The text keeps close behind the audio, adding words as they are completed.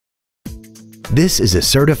This is a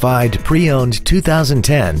certified pre-owned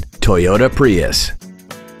 2010 Toyota Prius.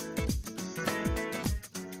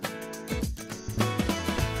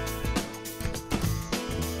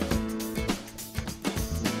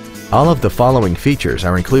 All of the following features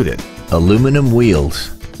are included: aluminum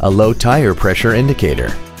wheels, a low tire pressure indicator,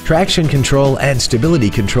 traction control and stability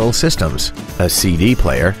control systems, a CD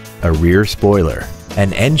player, a rear spoiler,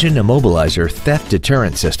 an engine immobilizer theft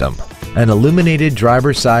deterrent system, an illuminated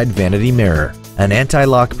driver's side vanity mirror, an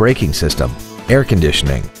anti-lock braking system, air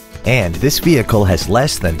conditioning, and this vehicle has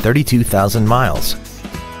less than 32,000 miles.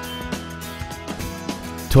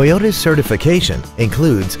 Toyota's certification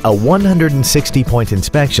includes a 160-point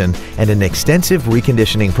inspection and an extensive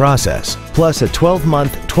reconditioning process, plus a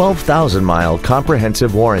 12-month, 12,000-mile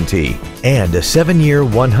comprehensive warranty and a 7-year,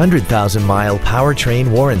 100,000-mile powertrain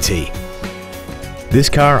warranty. This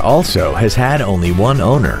car also has had only one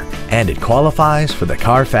owner, and it qualifies for the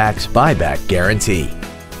Carfax buyback guarantee.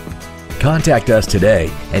 Contact us today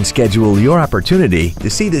and schedule your opportunity to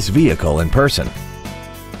see this vehicle in person.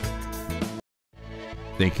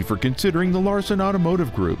 Thank you for considering the Larson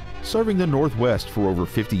Automotive Group, serving the Northwest for over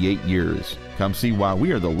 58 years. Come see why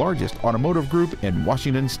we are the largest automotive group in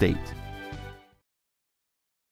Washington State.